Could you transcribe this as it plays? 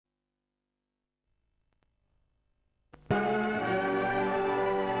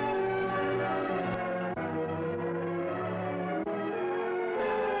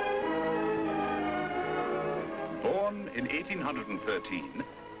Born in 1813,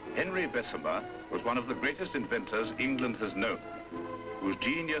 Henry Bessemer was one of the greatest inventors England has known, whose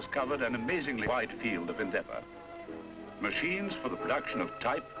genius covered an amazingly wide field of endeavor. Machines for the production of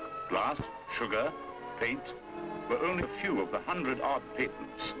type, glass, sugar, paint were only a few of the 100-odd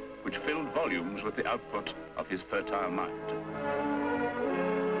patents which filled volumes with the output of his fertile mind.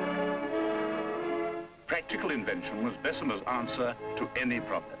 Practical invention was Bessemer's answer to any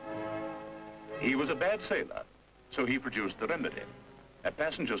problem. He was a bad sailor, so he produced the remedy, a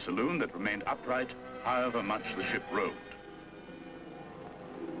passenger saloon that remained upright however much the ship rode.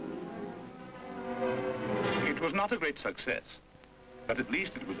 It was not a great success, but at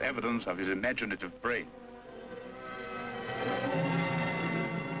least it was evidence of his imaginative brain.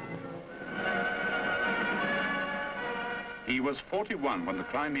 He was 41 when the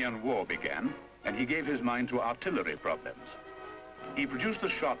Crimean War began, and he gave his mind to artillery problems. He produced a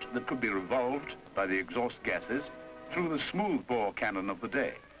shot that could be revolved by the exhaust gases through the smooth-bore cannon of the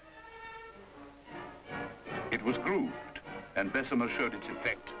day. It was grooved, and Bessemer showed its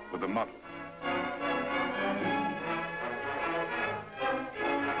effect with a model.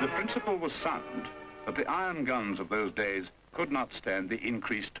 The principle was sound, but the iron guns of those days could not stand the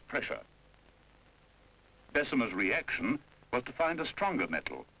increased pressure. Bessemer's reaction was to find a stronger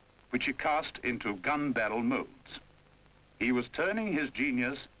metal, which he cast into gun barrel molds. He was turning his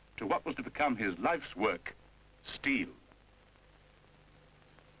genius to what was to become his life's work, steel.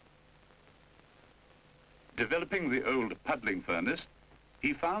 Developing the old puddling furnace,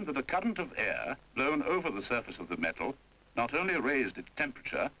 he found that a current of air blown over the surface of the metal not only raised its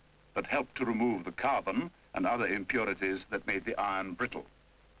temperature, but helped to remove the carbon and other impurities that made the iron brittle.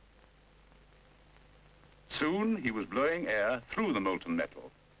 Soon he was blowing air through the molten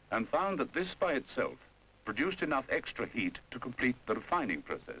metal and found that this by itself produced enough extra heat to complete the refining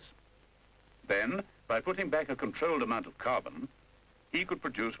process. Then, by putting back a controlled amount of carbon, he could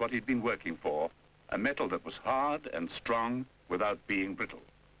produce what he'd been working for, a metal that was hard and strong without being brittle.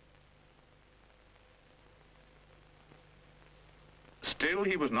 Still,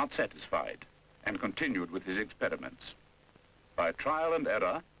 he was not satisfied and continued with his experiments. By trial and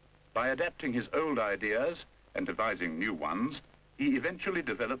error, by adapting his old ideas and devising new ones, he eventually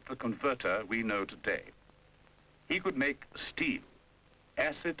developed the converter we know today. He could make steel,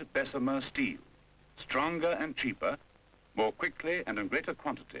 acid Bessemer steel, stronger and cheaper, more quickly and in greater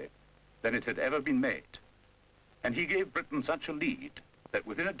quantity than it had ever been made. And he gave Britain such a lead that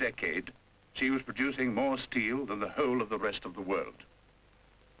within a decade, she was producing more steel than the whole of the rest of the world.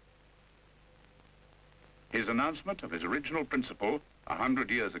 His announcement of his original principle 100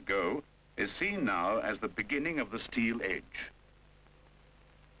 years ago is seen now as the beginning of the steel age.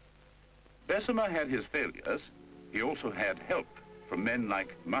 Bessemer had his failures. He also had help from men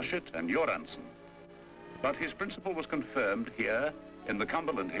like Mushet and Joransen. But his principle was confirmed here in the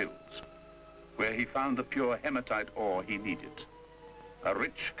Cumberland Hills, where he found the pure hematite ore he needed. A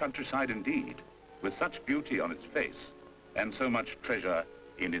rich countryside indeed, with such beauty on its face and so much treasure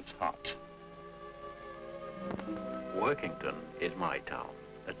in its heart. Workington is my town,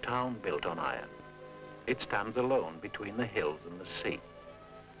 a town built on iron. It stands alone between the hills and the sea.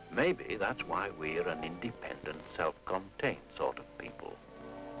 Maybe that's why we're an independent, self-contained sort of people.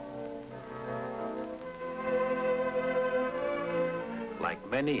 Like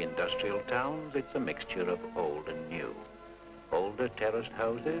many industrial towns, it's a mixture of old and new. Older terraced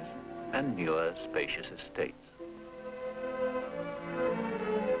houses and newer, spacious estates.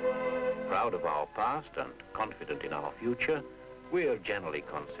 Proud of our past and confident in our future, we are generally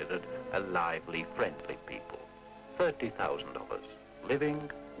considered a lively, friendly people. 30,000 of us, living,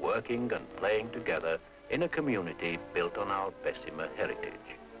 working and playing together in a community built on our Bessemer heritage.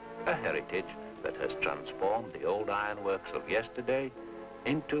 A heritage that has transformed the old ironworks of yesterday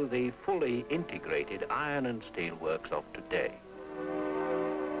into the fully integrated iron and steel works of today.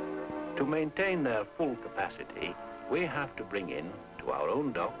 To maintain their full capacity, we have to bring in to our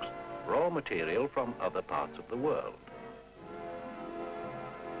own docks raw material from other parts of the world.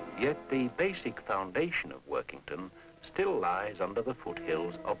 Yet the basic foundation of Workington still lies under the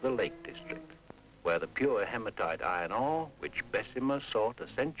foothills of the Lake District, where the pure hematite iron ore, which Bessemer sought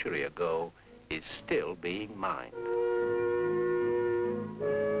a century ago, is still being mined.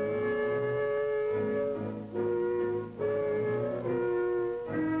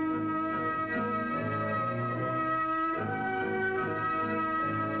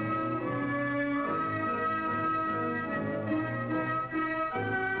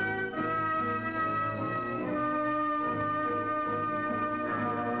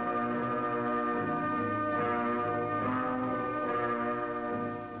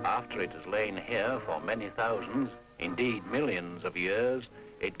 After it has lain here for many thousands, Indeed, millions of years,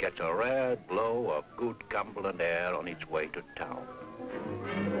 it gets a rare blow of good Cumberland air on its way to town.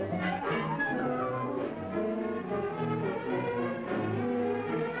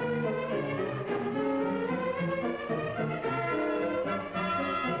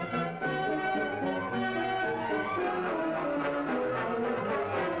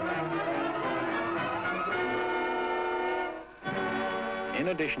 In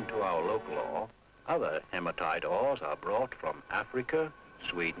addition to our local ore, other hematite ores are brought from Africa,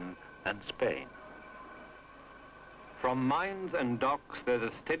 Sweden, and Spain. From mines and docks, there's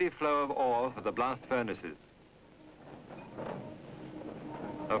a steady flow of ore for the blast furnaces.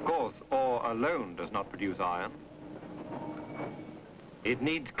 Of course, ore alone does not produce iron. It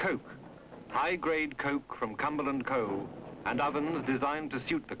needs coke, high-grade coke from Cumberland coal, and ovens designed to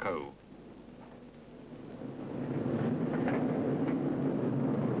suit the coal.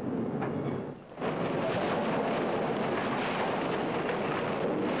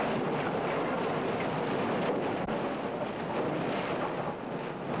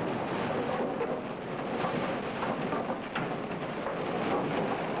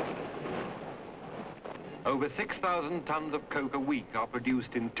 Over 6,000 tons of coke a week are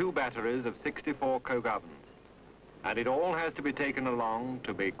produced in 2 batteries of 64 coke ovens. And it all has to be taken along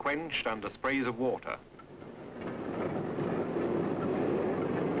to be quenched under sprays of water.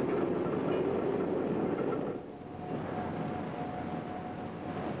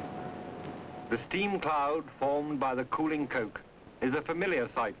 The steam cloud formed by the cooling coke is a familiar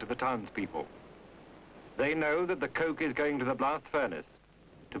sight to the townspeople. They know that the coke is going to the blast furnace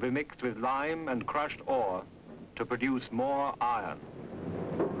to be mixed with lime and crushed ore to produce more iron.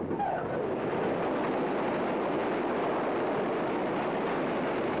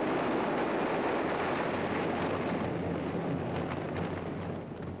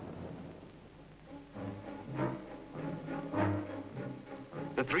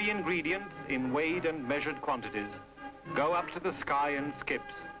 The 3 ingredients in weighed and measured quantities go up to the sky in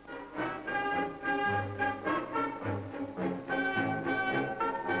skips.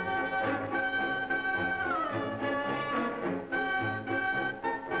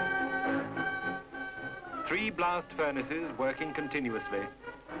 Blast furnaces working continuously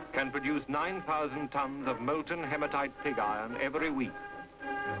can produce 9,000 tons of molten hematite pig iron every week.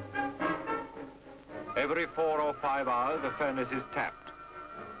 Every 4 or 5 hours, the furnace is tapped.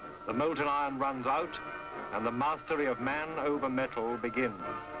 The molten iron runs out, and the mastery of man over metal begins.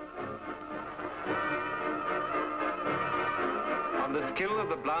 On the skill of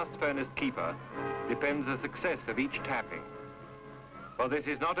the blast furnace keeper depends the success of each tapping. For this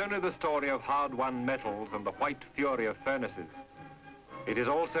is not only the story of hard-won metals and the white fury of furnaces. It is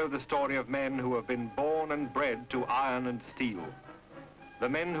also the story of men who have been born and bred to iron and steel. The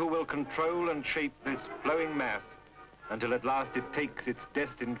men who will control and shape this flowing mass until at last it takes its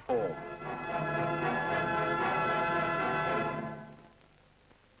destined form.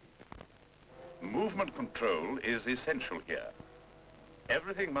 Movement control is essential here.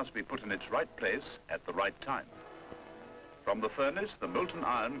 Everything must be put in its right place at the right time. From the furnace, the molten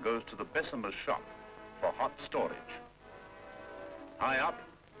iron goes to the Bessemer shop for hot storage. High up,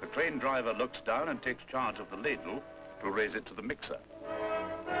 the crane driver looks down and takes charge of the ladle to raise it to the mixer.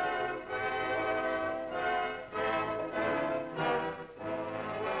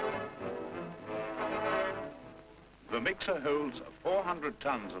 The mixer holds 400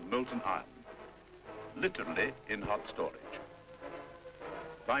 tons of molten iron, literally in hot storage.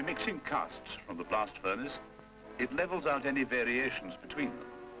 By mixing casts from the blast furnace, it levels out any variations between them.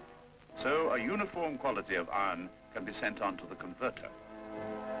 So a uniform quality of iron can be sent on to the converter.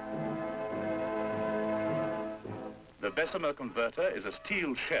 The Bessemer converter is a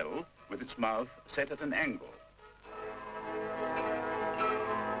steel shell with its mouth set at an angle.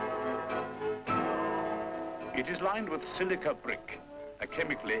 It is lined with silica brick, a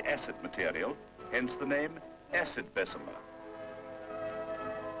chemically acid material, hence the name acid Bessemer.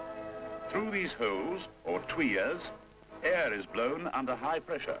 Through these holes, or tuyeres, air is blown under high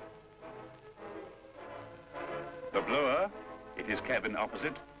pressure. The blower, it is cabin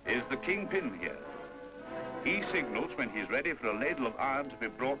opposite, is the kingpin here. He signals when he's ready for a ladle of iron to be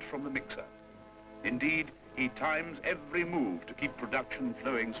brought from the mixer. Indeed, he times every move to keep production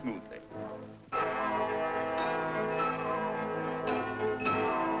flowing smoothly.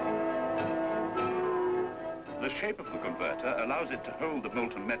 The shape of the converter allows it to hold the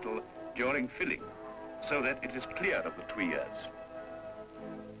molten metal during filling, so that it is clear of the tuyeres.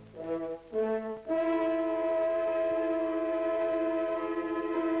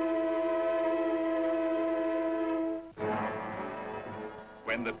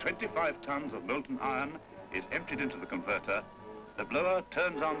 When the 25 tons of molten iron is emptied into the converter, the blower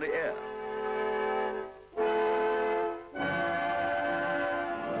turns on the air.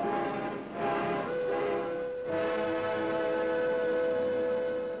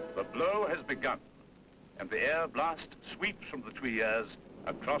 The blow has begun, and the air blast sweeps from the tuyères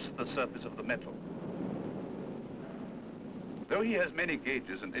across the surface of the metal. Though he has many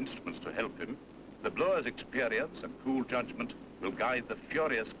gauges and instruments to help him, the blower's experience and cool judgment will guide the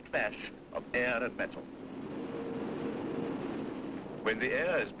furious clash of air and metal. When the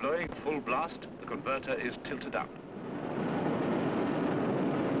air is blowing full blast, the converter is tilted up.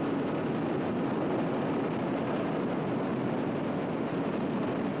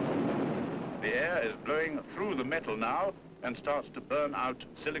 The air is blowing through the metal now and starts to burn out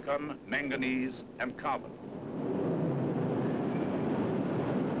silicon, manganese, and carbon.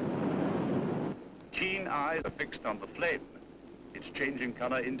 Keen eyes are fixed on the flame, its changing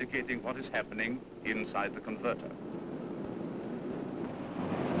color indicating what is happening inside the converter.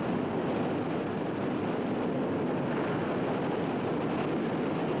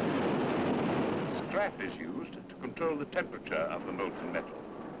 Strap is used to control the temperature of the molten metal,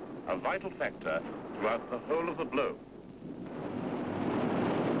 a vital factor throughout the whole of the blow.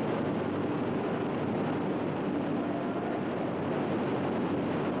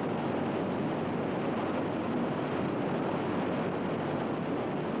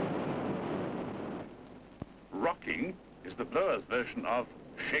 Rocking is the blower's version of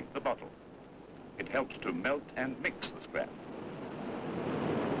shake the bottle. It helps to melt and mix the scrap.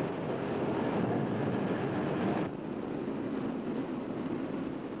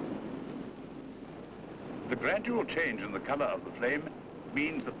 The gradual change in the color of the flame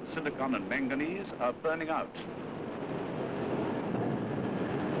means that the silicon and manganese are burning out.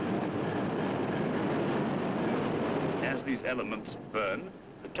 As these elements burn,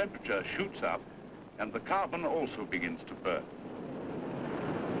 the temperature shoots up and the carbon also begins to burn.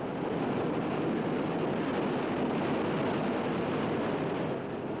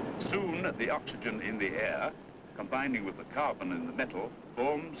 Soon, the oxygen in the air, combining with the carbon in the metal,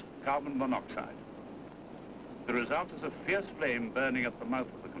 forms carbon monoxide. The result is a fierce flame burning at the mouth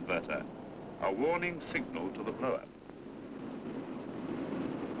of the converter, a warning signal to the blower.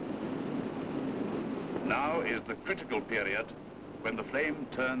 Now is the critical period when the flame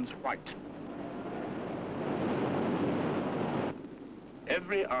turns white.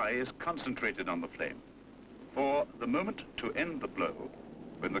 Every eye is concentrated on the flame, for the moment to end the blow,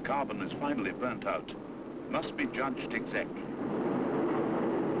 when the carbon is finally burnt out, must be judged exactly.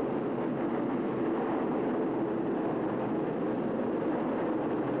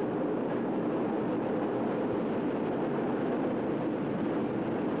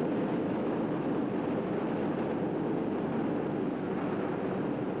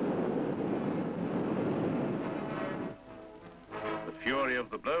 The fury of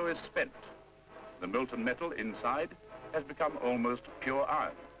the blow is spent. The molten metal inside has become almost pure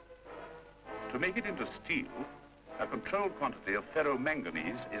iron. To make it into steel, a controlled quantity of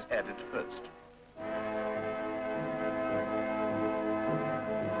ferromanganese is added first.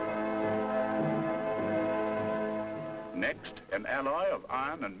 Next, an alloy of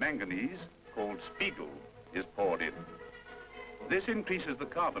iron and manganese, called spiegel, is poured in. This increases the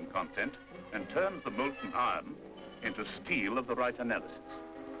carbon content and turns the molten iron into steel of the right analysis.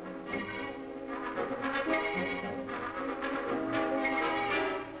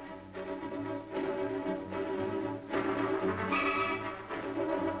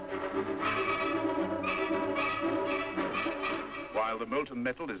 While the molten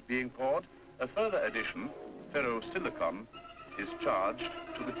metal is being poured, a further addition, ferrosilicon, is charged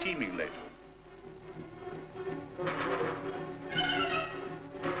to the teaming ladle.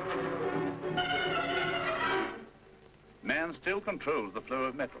 Man still controls the flow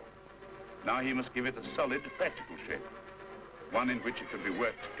of metal. Now he must give it a solid, practical shape, one in which it can be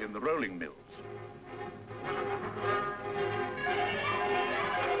worked in the rolling mills.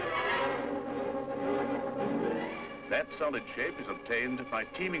 That solid shape is obtained by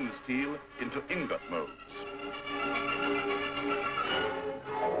teaming the steel into ingot molds.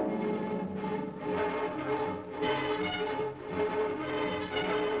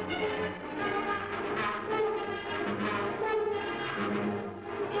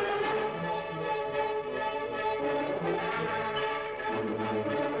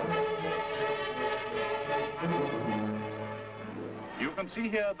 You can see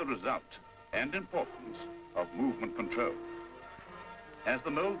here the result and importance of movement control. As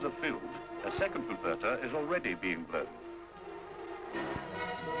the molds are filled, a second converter is already being blown.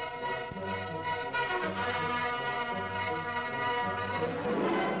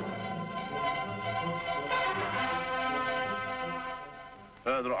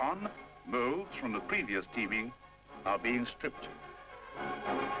 Further on, molds from the previous teaming are being stripped.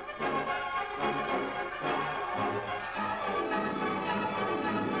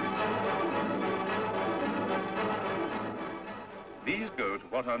 These go to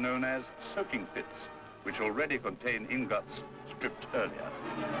what are known as soaking pits, which already contain ingots stripped earlier.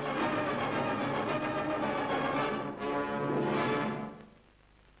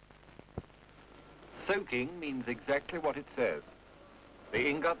 Soaking means exactly what it says. The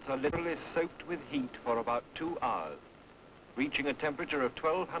ingots are literally soaked with heat for about 2 hours, reaching a temperature of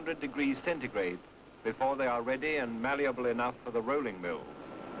 1200 degrees centigrade before they are ready and malleable enough for the rolling mills.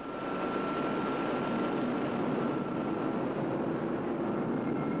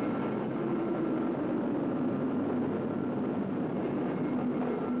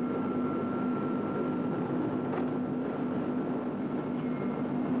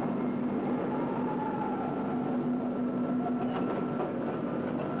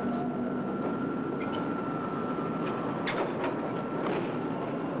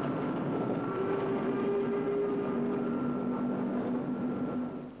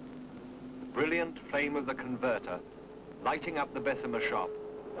 Brilliant flame of the converter, lighting up the Bessemer shop,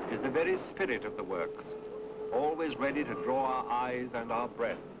 is the very spirit of the works, always ready to draw our eyes and our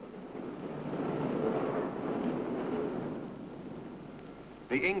breath.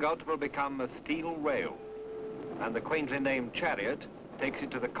 The ingot will become a steel rail, and the quaintly named chariot takes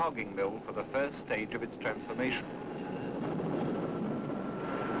it to the cogging mill for the first stage of its transformation.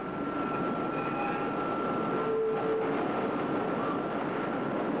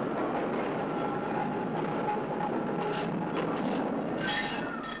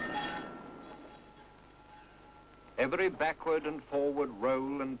 Every backward and forward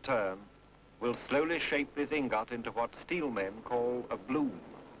roll and turn will slowly shape this ingot into what steelmen call a bloom.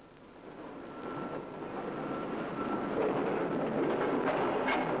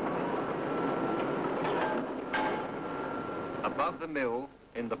 Above the mill,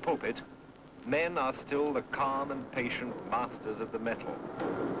 in the pulpit, men are still the calm and patient masters of the metal.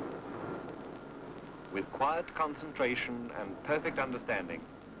 With quiet concentration and perfect understanding,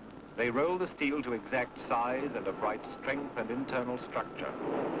 they roll the steel to exact size and of right strength and internal structure.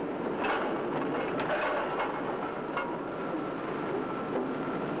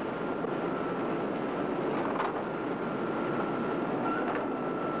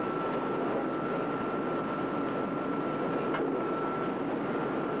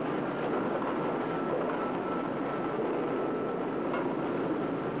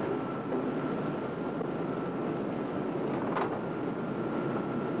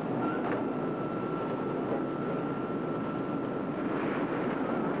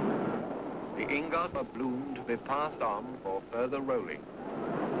 The ingot are bloomed to be passed on for further rolling.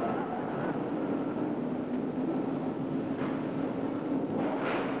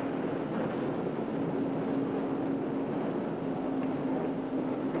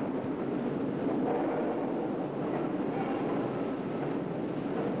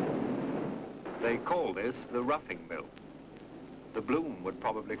 They call this the roughing mill. The bloom would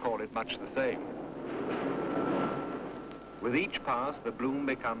probably call it much the same. With each pass, the bloom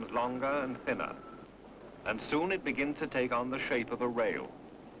becomes longer and thinner, and soon it begins to take on the shape of a rail.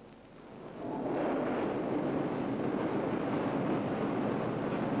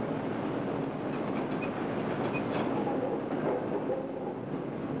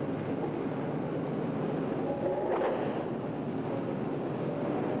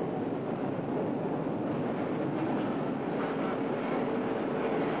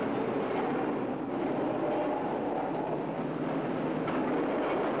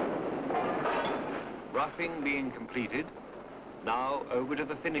 Roughing being completed, now over to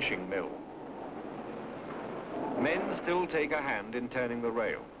the finishing mill. Men still take a hand in turning the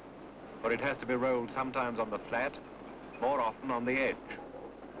rail, for it has to be rolled sometimes on the flat, more often on the edge.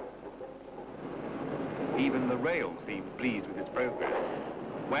 Even the rail seems pleased with its progress,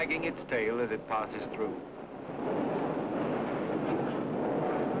 wagging its tail as it passes through.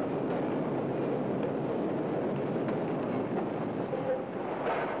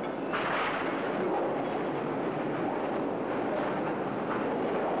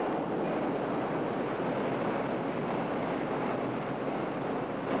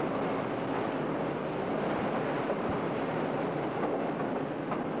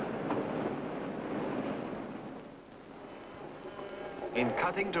 In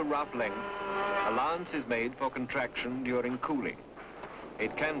cutting to rough length, allowance is made for contraction during cooling.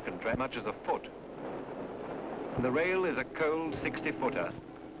 It can contract much as a foot. The rail is a cold 60-footer.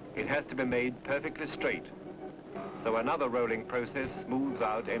 It has to be made perfectly straight, so another rolling process smooths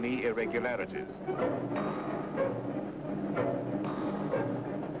out any irregularities.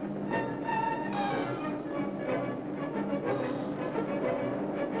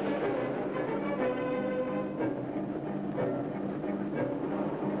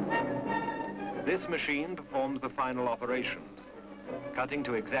 This machine performs the final operations, cutting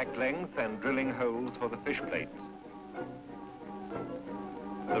to exact length and drilling holes for the fish plates.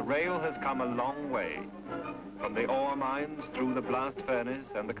 The rail has come a long way, from the ore mines through the blast furnace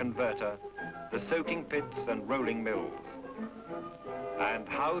and the converter, the soaking pits and rolling mills. And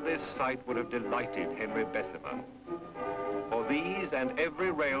how this sight would have delighted Henry Bessemer. For these and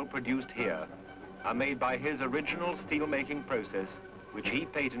every rail produced here are made by his original steel-making process, which he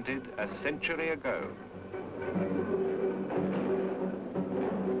patented a century ago.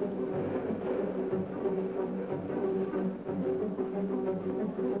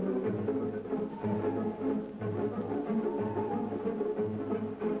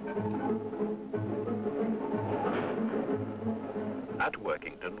 At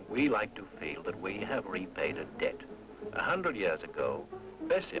Workington, we like to feel that we have repaid a debt. 100 years ago,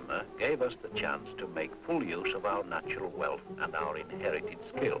 Bessemer gave us the chance to make full use of our natural wealth and our inherited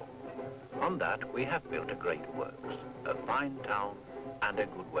skill. On that, we have built a great works, a fine town, and a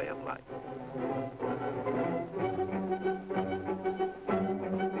good way of life.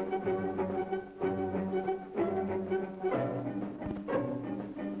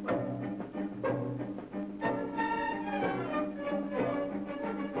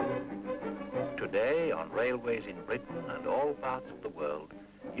 Today, on railways in Britain and all parts of the world,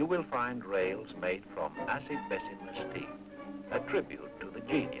 you will find rails made from acid Bessemer steel, a tribute to the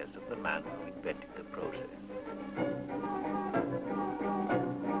genius of the man who invented the process.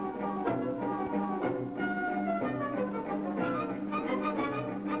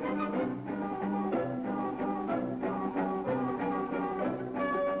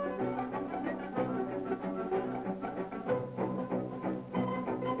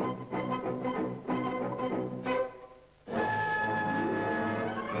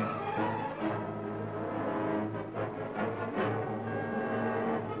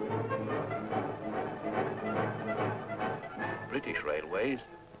 British railways,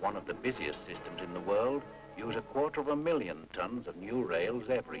 one of the busiest systems in the world, use 250,000 tons of new rails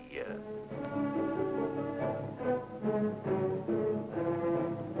every year.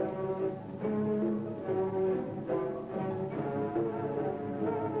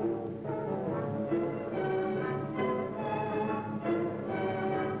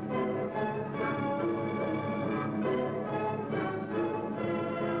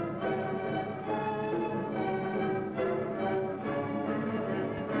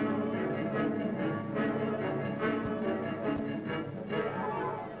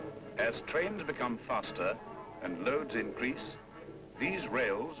 As trains become faster and loads increase, these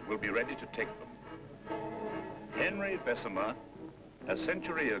rails will be ready to take them. Henry Bessemer, a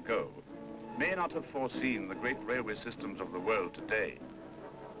century ago, may not have foreseen the great railway systems of the world today,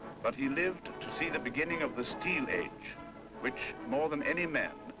 but he lived to see the beginning of the steel age, which, more than any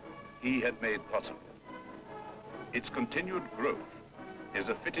man, he had made possible. Its continued growth is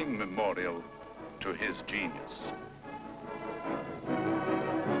a fitting memorial to his genius.